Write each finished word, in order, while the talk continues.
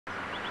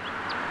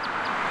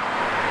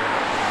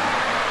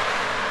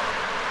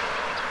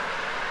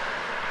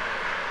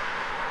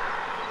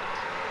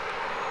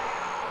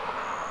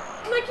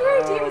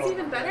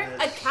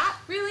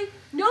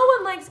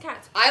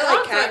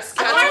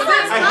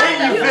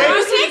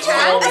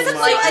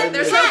like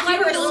there's no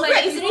Gbur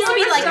script. It needs to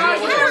be like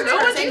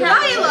characters and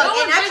dialogue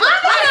and actual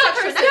plot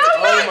structure.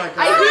 Oh my god.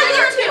 I hear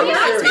you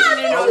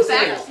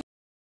too.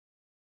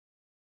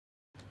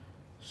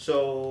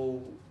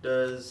 So,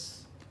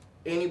 does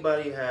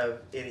anybody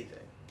have anything?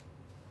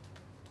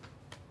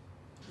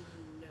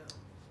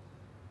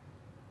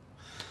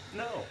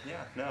 No.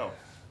 Yeah, no.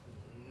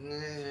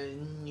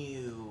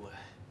 New.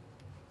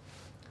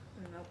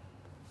 Nope.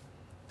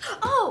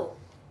 Oh!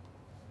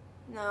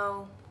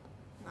 No,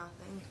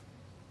 nothing.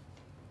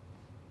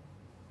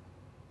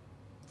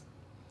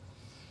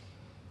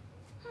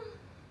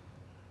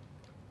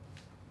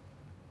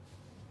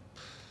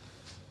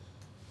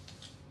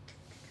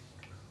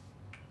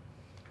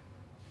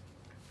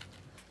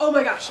 Oh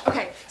my gosh,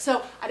 okay,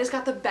 so I just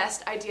got the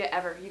best idea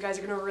ever. You guys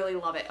are gonna really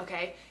love it,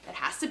 okay? It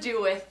has to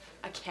do with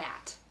a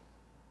cat.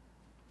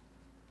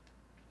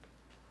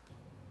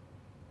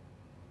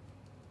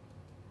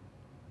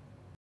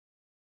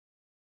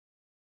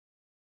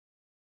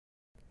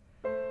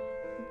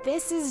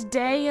 This is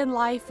day in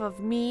life of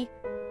me,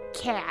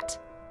 cat.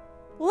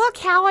 Look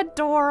how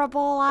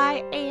adorable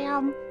I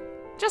am.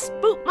 Just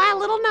boot my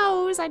little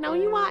nose, I know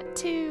you want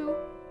to.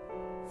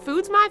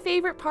 Food's my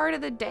favorite part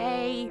of the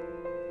day.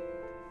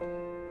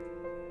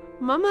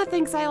 Mama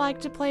thinks I like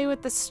to play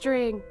with the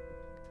string.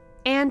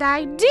 And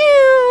I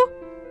do!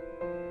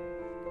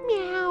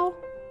 Meow.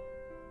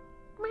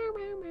 Meow,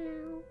 meow,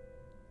 meow.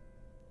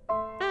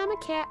 I'm a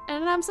cat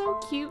and I'm so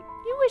cute.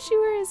 You wish you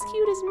were as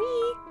cute as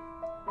me.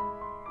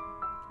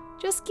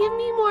 Just give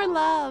me more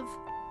love.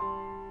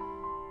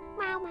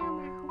 Meow, meow,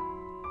 meow.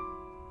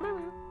 Meow,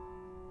 meow.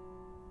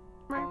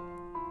 Meow.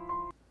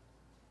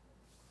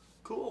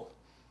 Cool.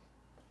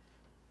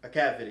 A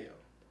cat video.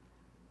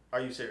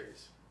 Are you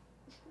serious?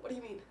 What do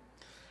you mean?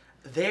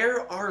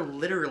 There are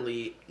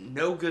literally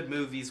no good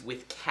movies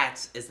with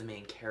cats as the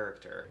main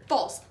character.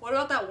 False. What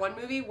about that one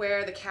movie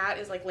where the cat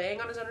is like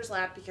laying on his owner's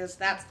lap because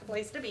that's the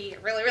place to be?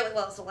 It really, really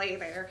loves to lay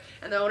there.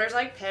 And the owner's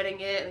like petting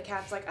it and the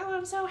cat's like, oh,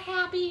 I'm so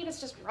happy. And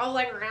it's just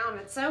rolling around.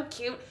 It's so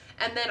cute.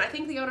 And then I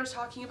think the owner's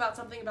talking about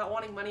something about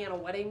wanting money on a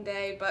wedding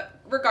day.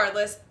 But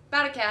regardless,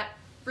 about a cat.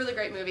 Really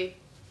great movie.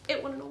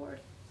 It won an award,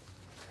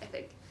 I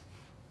think.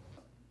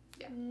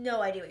 Yeah.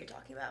 No idea what you're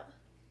talking about.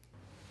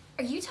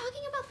 Are you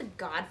talking about The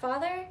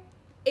Godfather?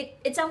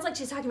 It sounds like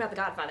she's talking about The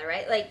Godfather,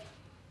 right? Like,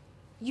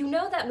 you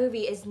know that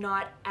movie is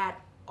not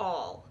at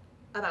all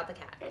about the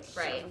cat,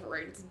 right?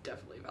 Right, it's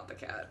definitely about the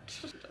cat.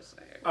 Just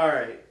saying.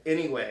 Alright,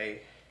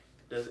 anyway,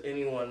 does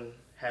anyone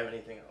have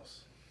anything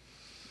else?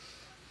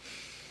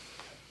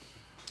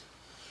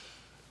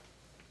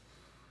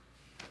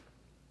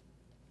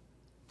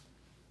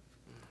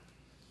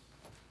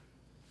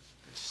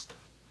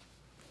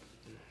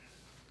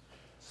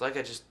 It's like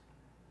I just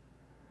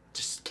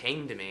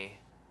came to me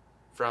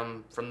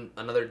from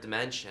another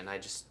dimension.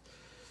 It just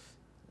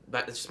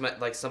meant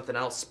like something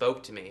else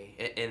spoke to me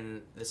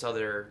in this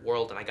other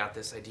world, and I got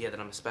this idea that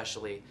I'm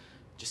especially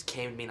just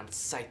came to me, and I'm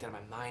psyched out of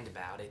my mind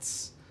about.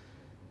 It's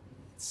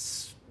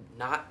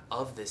not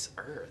of this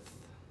earth.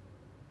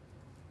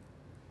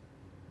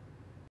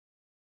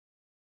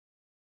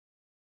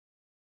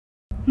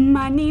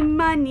 Money,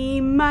 money,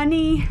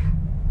 money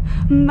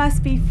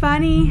must be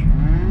funny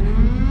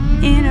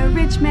in a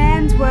rich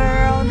man's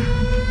world.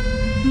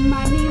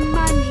 Money,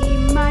 money,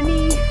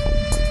 money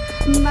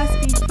must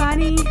be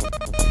funny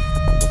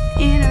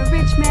in a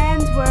rich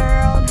man's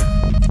world.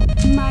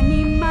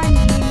 Money,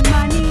 money,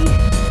 money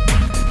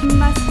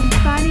must be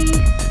funny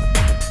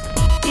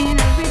in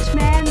a rich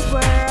man's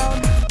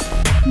world.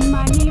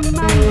 Money,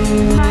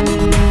 money,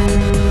 money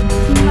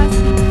must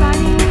be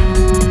funny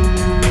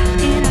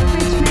in a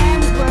rich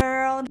man's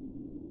world.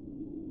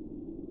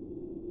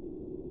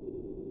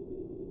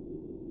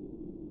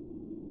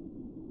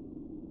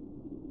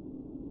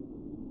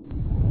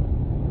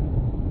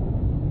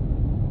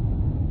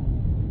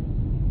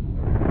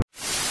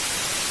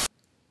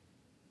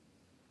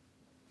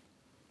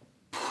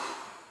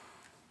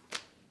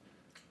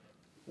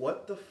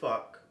 What the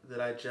fuck did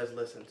I just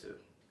listen to?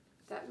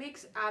 That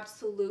makes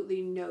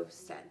absolutely no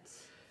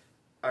sense.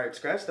 Alright,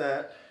 scratch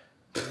that.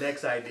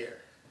 Next idea.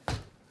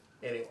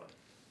 Anyone?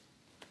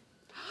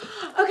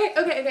 Okay,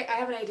 I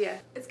have an idea.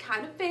 It's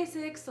kind of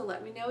basic, so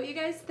let me know what you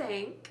guys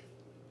think.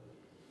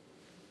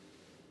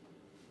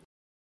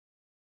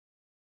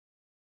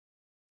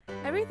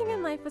 Everything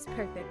in life was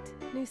perfect.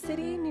 New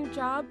city, new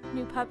job,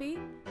 new puppy.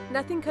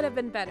 Nothing could have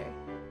been better.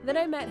 Then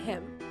I met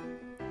him.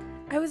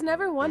 I was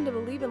never one to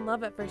believe in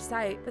love at first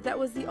sight, but that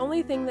was the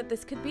only thing that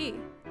this could be.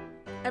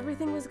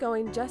 Everything was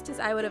going just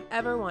as I would have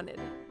ever wanted.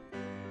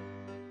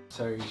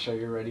 So are you sure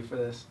you're ready for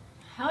this?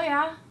 Hell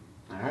yeah.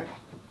 Alright,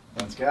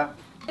 let's go.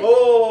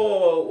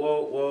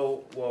 Whoa.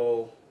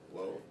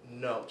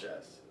 No,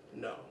 Jess.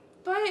 No.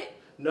 But...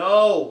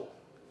 No!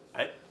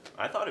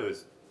 I thought it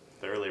was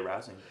thoroughly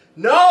arousing.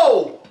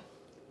 No!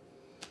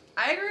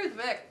 I agree with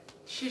Vic.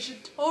 She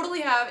should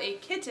totally have a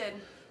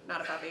kitten,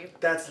 not a puppy.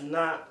 That's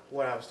not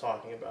what I was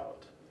talking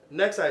about.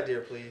 Next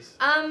idea, please.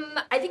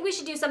 I think we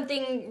should do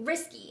something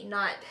risky,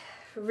 not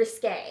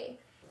risque.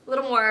 A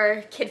little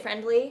more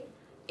kid-friendly.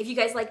 if you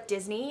guys like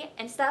Disney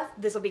and stuff,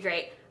 this will be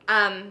great.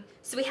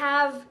 So we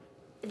have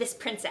this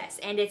princess,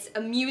 and it's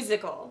a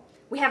musical.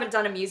 We haven't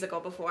done a musical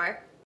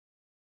before.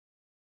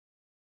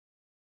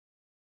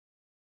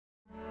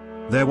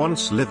 There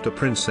once lived a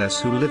princess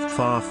who lived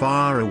far,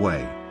 far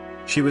away.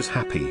 She was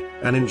happy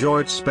and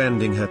enjoyed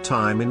spending her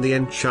time in the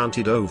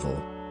enchanted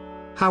oval.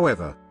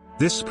 However,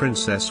 this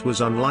princess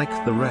was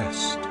unlike the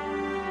rest.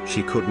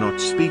 She could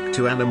not speak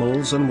to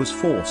animals and was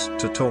forced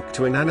to talk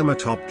to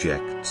inanimate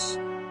objects.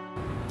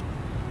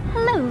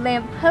 Hello,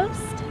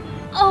 lamppost.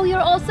 Oh, you're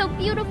all so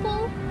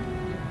beautiful.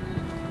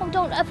 Oh,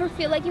 don't ever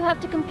feel like you have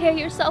to compare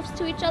yourselves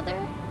to each other.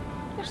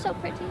 You're so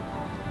pretty.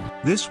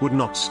 This would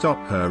not stop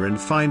her in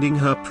finding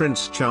her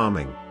Prince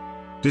Charming.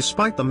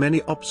 Despite the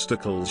many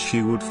obstacles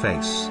she would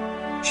face,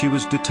 she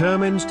was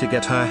determined to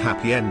get her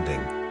happy ending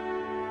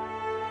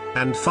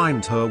and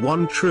find her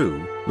one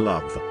true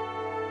love.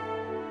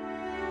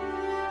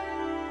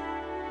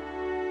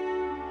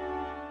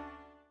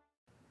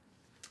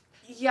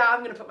 Yeah,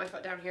 I'm gonna put my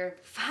foot down here.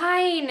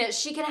 Fine,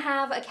 she can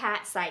have a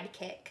cat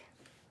sidekick.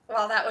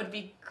 Well, that would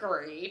be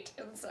great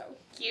and so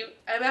cute.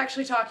 I'm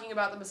actually talking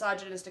about the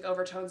misogynistic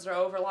overtones that are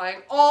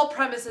overlying all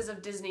premises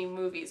of Disney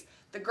movies.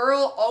 The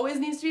girl always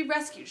needs to be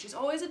rescued. She's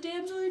always a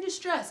damsel in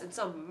distress, and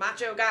some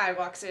macho guy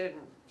walks in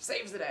and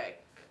saves the day.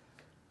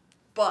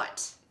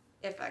 But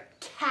if a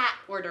cat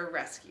were to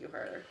rescue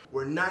her...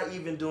 We're not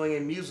even doing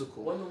a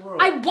musical. What in the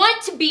world? I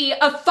want to be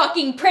a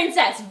fucking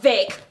princess,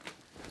 Vic!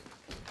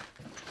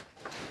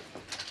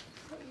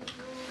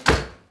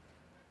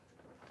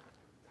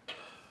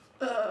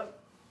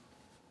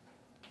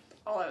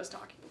 All I was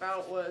talking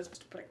about was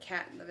to put a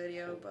cat in the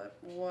video, but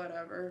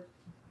whatever.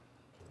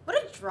 What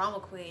a drama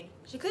queen.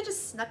 She could have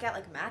just snuck out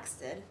like Max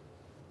did.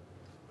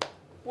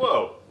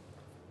 Whoa.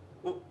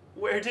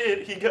 Where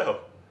did he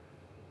go?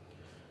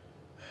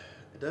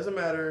 It doesn't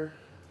matter.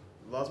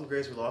 We lost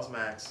Magrace, we lost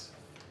Max.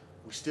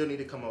 We still need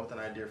to come up with an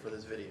idea for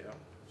this video.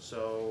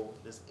 So,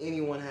 does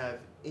anyone have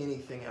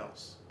anything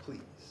else? Please.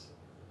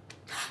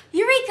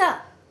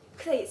 Eureka!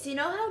 Okay, so you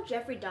know how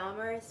Jeffrey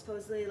Dahmer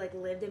supposedly like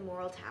lived in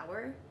Moral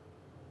Tower?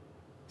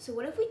 So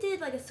what if we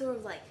did like a sort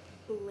of like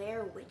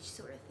Blair Witch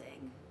sort of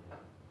thing?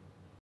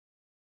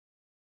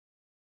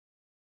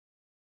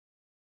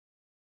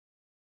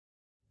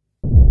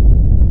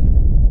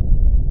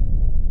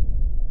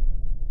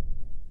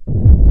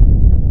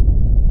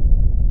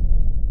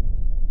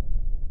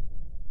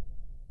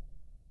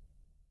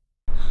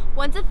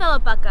 Once a fellow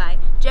Buckeye,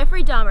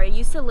 Jeffrey Dahmer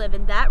used to live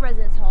in that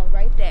residence hall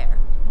right there,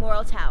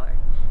 Moral Tower.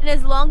 It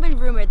has long been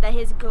rumored that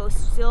his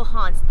ghost still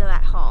haunts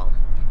that hall.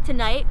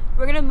 Tonight,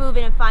 we're gonna move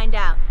in and find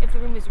out if the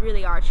rumors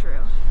really are true.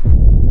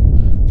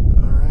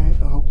 Alright,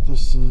 I hope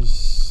this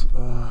is,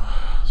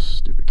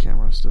 stupid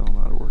camera still don't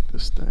know how to work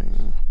this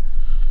thing.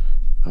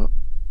 Oh,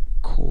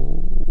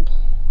 cool.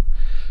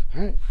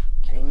 Alright,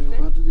 can't believe I'm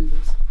about to do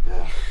this.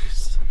 Yeah.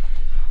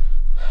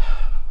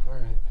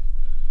 Alright.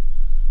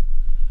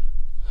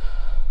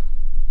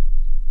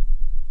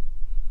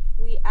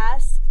 We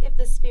ask if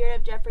the spirit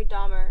of Jeffrey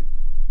Dahmer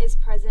is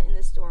present in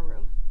the storm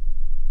room.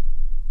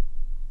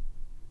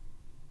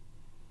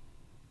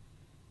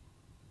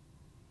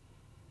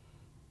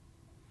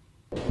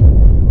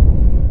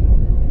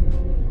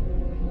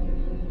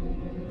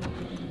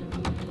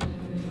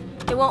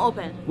 It won't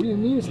open. What do you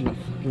mean it's not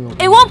fucking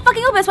open? It won't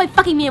fucking open. That's why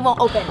fucking me it won't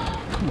open.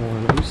 Come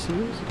on, are you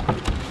serious?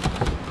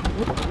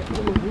 What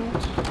in the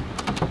world?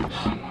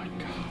 Oh my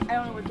god. I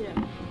don't know what to do.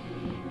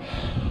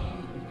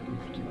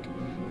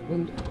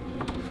 When...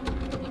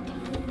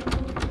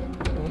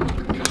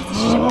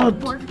 Oh my god.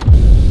 Why in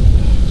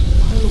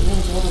the world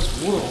is all this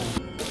world?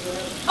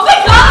 Oh my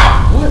god!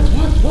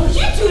 What?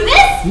 Did you do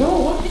this? No,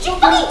 what? Did you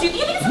fucking do? You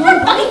think it's a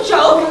fucking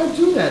joke? Why would I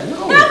do that?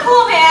 No. Not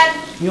cool, man.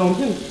 You know,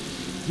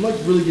 I'm like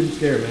really getting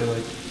scared, man.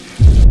 Like.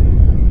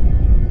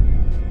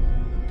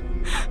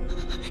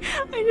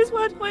 I just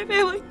watched my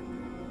family.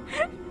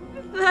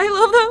 I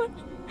love them.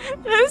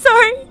 And I'm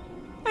sorry.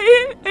 I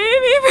didn't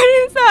mean for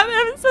anything to stop.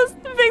 I'm so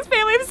Vic's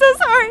family. I'm so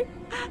sorry.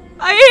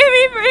 I didn't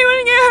mean for anyone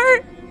to get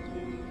hurt.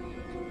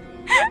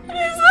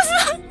 I'm so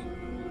sorry.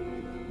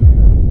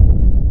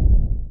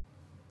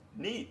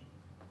 Neat.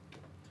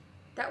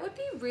 That would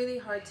be really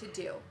hard to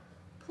do.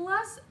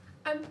 Plus,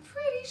 I'm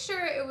pretty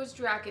sure it was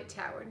Dracket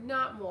Tower,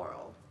 not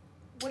Moral.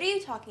 What are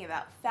you talking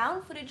about?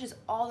 Found footage is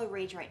all the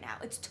rage right now.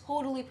 It's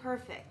totally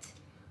perfect.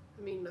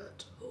 I mean,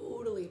 not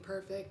totally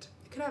perfect.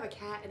 It could have a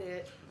cat in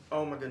it.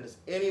 Oh my goodness.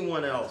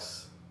 Anyone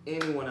else?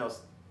 Anyone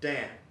else?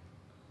 Dan,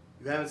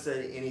 you haven't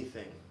said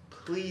anything.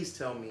 Please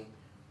tell me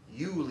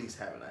you at least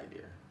have an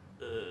idea.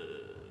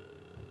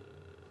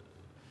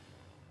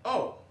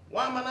 Oh,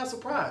 why am I not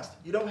surprised?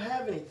 You don't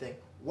have anything.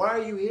 Why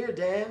are you here,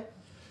 Dan?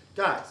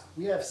 Guys,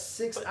 we have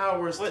 6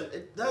 hours.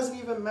 It doesn't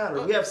even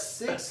matter. We have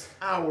 6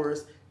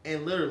 hours,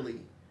 and literally,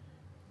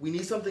 we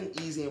need something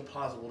easy and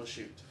plausible to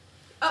shoot.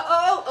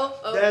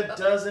 That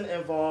doesn't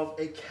involve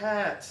a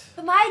cat.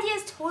 But my idea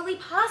is totally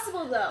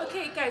possible, though.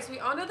 Okay, guys, we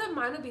all know that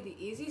mine would be the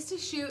easiest to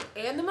shoot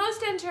and the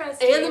most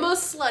interesting. And the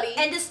most slutty.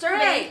 And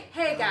disturbing.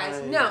 Hey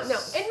guys, no. And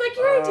like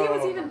your idea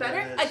was even better.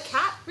 A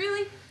cat,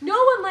 really? No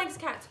one likes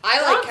cats.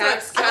 I like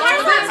cats. I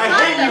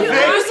hate you,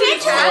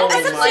 Vic.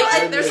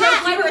 There's no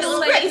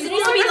script. It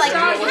needs to be like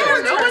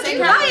characters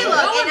and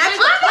dialogue and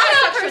actual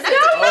characters.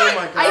 Oh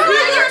my god. I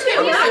agree there too.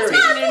 I'm Not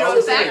serious. taking into I'm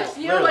effect. serious.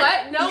 You know Really.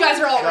 what? No, you guys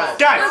are all wrong.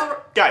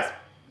 Guys,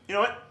 you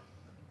know what?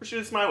 We'll shoot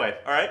this my way,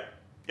 alright?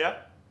 Yeah?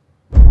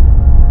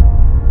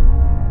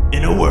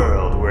 In a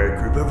world where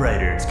a group of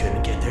writers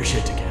couldn't get their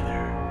shit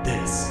together,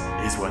 this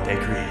is what they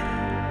created.